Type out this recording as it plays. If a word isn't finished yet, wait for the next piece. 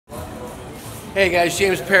Hey guys,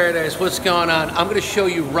 James Paradise, what's going on? I'm going to show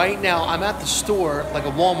you right now, I'm at the store, like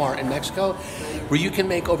a Walmart in Mexico, where you can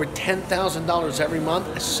make over $10,000 every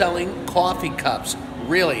month selling coffee cups,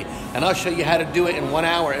 really. And I'll show you how to do it in 1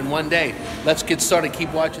 hour, in 1 day. Let's get started,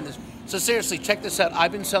 keep watching this. So seriously, check this out.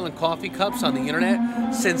 I've been selling coffee cups on the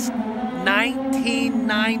internet since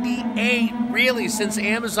 1998, really, since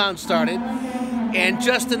Amazon started. And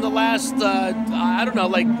just in the last, I don't know,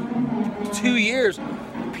 like 2 years,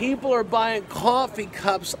 people are buying coffee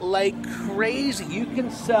cups like crazy. You can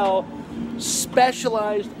sell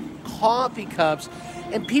specialized coffee cups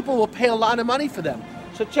and people will pay a lot of money for them.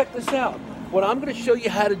 So check this out. What I'm going to show you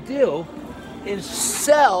how to do is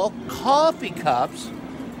sell coffee cups,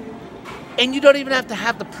 and you don't even have to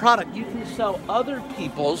have the product. You can sell other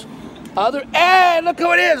people's, hey, look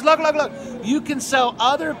who it is, look. You can sell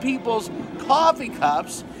other people's coffee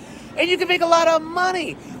cups and you can make a lot of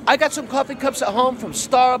money. I got some coffee cups at home from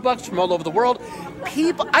Starbucks, from all over the world.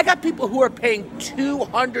 I got people who are paying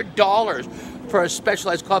 $200 for a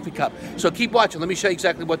specialized coffee cup. So keep watching, let me show you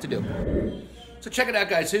exactly what to do. So check it out,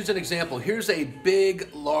 guys, here's an example. Here's a big,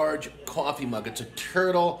 large coffee mug. It's a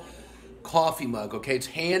turtle coffee mug, okay? It's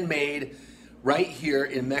handmade right here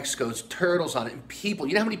in Mexico. It's turtles on it. And people,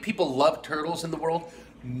 you know how many people love turtles in the world?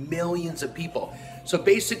 Millions of people. So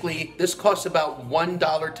basically, this costs about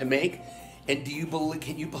 $1 to make. And do you believe?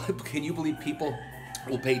 Can you believe people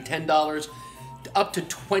will pay $10 up to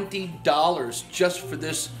 $20 just for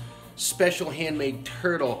this special handmade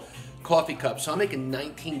turtle coffee cup? So I'm making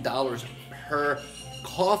 $19 per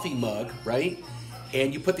coffee mug, right?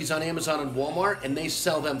 And you put these on Amazon and Walmart, and they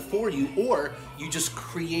sell them for you, or you just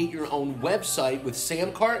create your own website with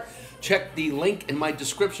SAMCART. Check the link in my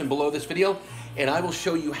description below this video, and I will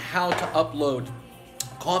show you how to upload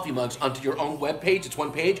coffee mugs onto your own web page. It's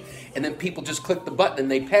one page, and then people just click the button and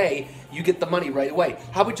they pay. You get the money right away.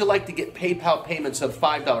 How would you like to get PayPal payments of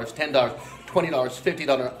 $5, $10, $20,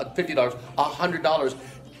 $50, $100,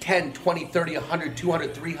 10, 20, 30, 100,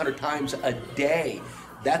 200, 300 times a day?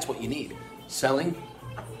 That's what you need. Selling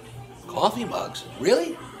coffee mugs.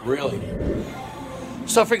 Really? Really.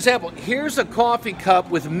 So for example, here's a coffee cup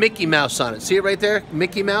with Mickey Mouse on it. See it right there?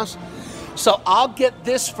 Mickey Mouse. So I'll get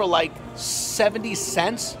this for like 70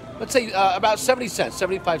 cents. Let's say about 70 cents,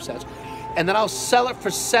 75 cents. And then I'll sell it for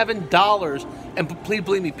 $7, and please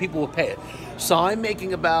believe me, people will pay it. So I'm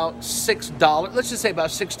making about $6, let's just say about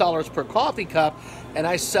 $6 per coffee cup, and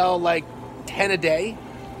I sell like 10 a day.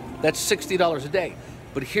 That's $60 a day.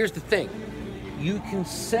 But here's the thing. You can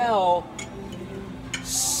sell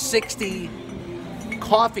 60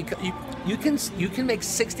 coffee cups. You can make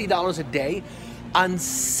 $60 a day on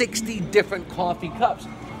 60 different coffee cups.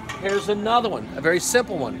 Here's another one, a very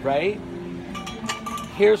simple one, right?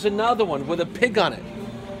 Here's another one with a pig on it.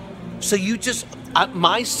 So you just,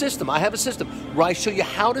 my system, I have a system where I show you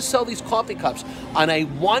how to sell these coffee cups on a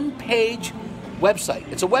one-page website.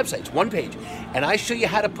 It's a website, it's one page. And I show you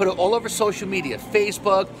how to put it all over social media,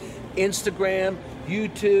 Facebook, Instagram,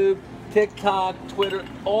 YouTube, TikTok, Twitter,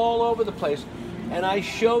 all over the place. And I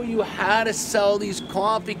show you how to sell these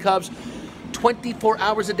coffee cups 24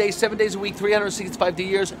 hours a day, 7 days a week, 365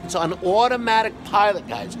 years. It's on automatic pilot,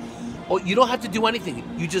 guys. Oh, you don't have to do anything.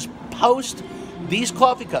 You just post these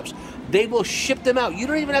coffee cups. They will ship them out. You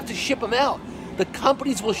don't even have to ship them out. The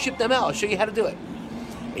companies will ship them out. I'll show you how to do it.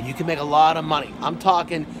 And you can make a lot of money. I'm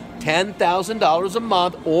talking $10,000 a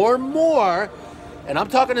month or more. And I'm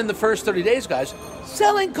talking in the first 30 days, guys,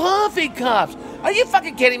 selling coffee cups. Are you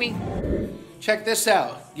fucking kidding me? Check this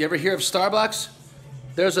out. You ever hear of Starbucks?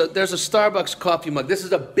 There's a Starbucks coffee mug. This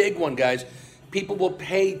is a big one, guys. People will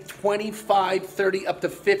pay $25, $30, up to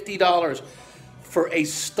 $50 for a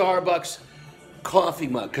Starbucks coffee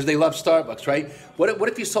mug because they love Starbucks, right? What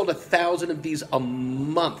if you sold 1,000 of these a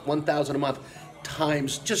month, 1,000 a month,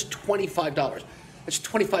 times just $25? That's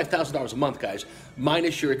 $25,000 a month, guys.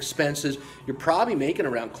 Minus your expenses, you're probably making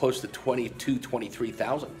around close to $22,000,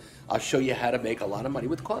 $23,000. I'll show you how to make a lot of money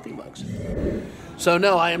with coffee mugs. So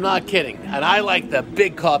no, I am not kidding. And I like the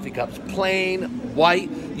big coffee cups, plain, white.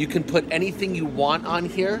 You can put anything you want on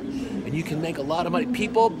here and you can make a lot of money.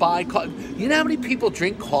 People buy coffee. You know how many people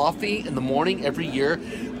drink coffee in the morning every year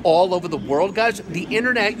all over the world, guys? The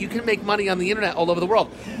internet, you can make money on the internet all over the world.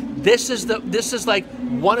 This is like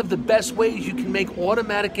one of the best ways you can make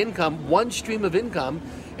automatic income, one stream of income.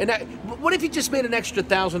 And what if you just made an extra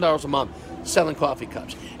 $1,000 a month selling coffee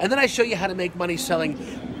cups? And then I show you how to make money selling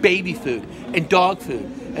baby food and dog food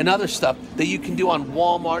and other stuff that you can do on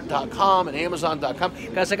Walmart.com and Amazon.com.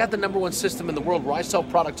 Guys, I got the #1 system in the world where I sell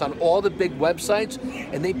products on all the big websites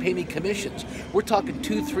and they pay me commissions. We're talking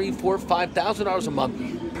 $2,000, $3,000, $4,000, $5,000 a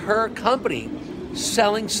month per company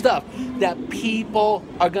selling stuff that people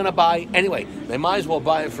are gonna buy anyway. They might as well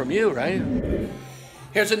buy it from you, right?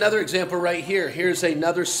 Here's another example right here. Here's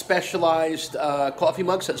another specialized coffee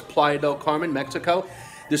mug. Says Playa del Carmen, Mexico.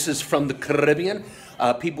 This is from the Caribbean.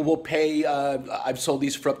 People will pay, I've sold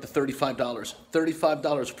these for up to $35.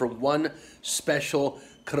 $35 for one special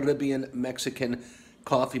Caribbean Mexican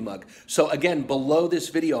coffee mug. So again, below this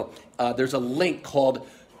video, there's a link called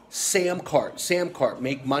SAMCART. SAMCART,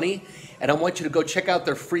 make money. And I want you to go check out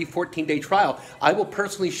their free 14-day trial. I will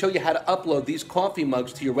personally show you how to upload these coffee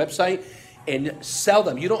mugs to your website and sell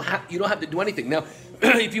them. You don't have to do anything. Now,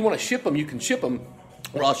 if you want to ship them, you can ship them,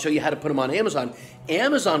 or I'll show you how to put them on Amazon.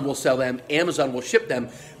 Amazon will sell them, Amazon will ship them,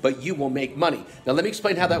 but you will make money. Now let me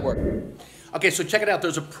explain how that works. Okay, so check it out.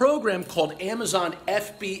 There's a program called Amazon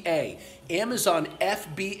FBA. Amazon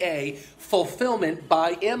FBA, Fulfillment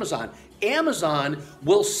by Amazon. Amazon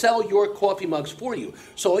will sell your coffee mugs for you.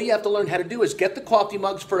 So all you have to learn how to do is get the coffee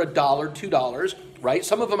mugs for $1, $2, right?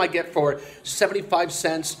 Some of them I get for 75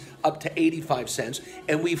 cents up to 85 cents,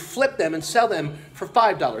 and we flip them and sell them for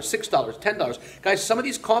 $5, $6, $10. Guys, some of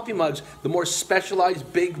these coffee mugs, the more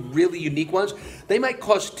specialized, big, really unique ones, they might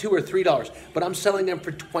cost $2 or $3, but I'm selling them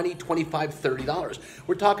for $20, $25, $30.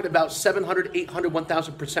 We're talking about 700, 800,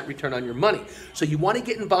 1,000% return on your money. So you want to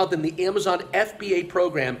get involved in the Amazon FBA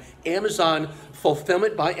program, Amazon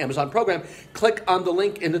Fulfillment by Amazon program. Click on the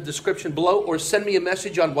link in the description below, or send me a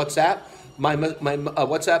message on WhatsApp. My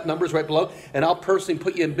WhatsApp number is right below, and I'll personally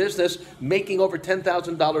put you in business making over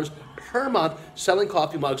 $10,000 per month selling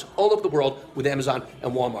coffee mugs all over the world with Amazon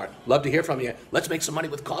and Walmart. Love to hear from you. Let's make some money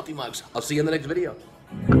with coffee mugs. I'll see you in the next video.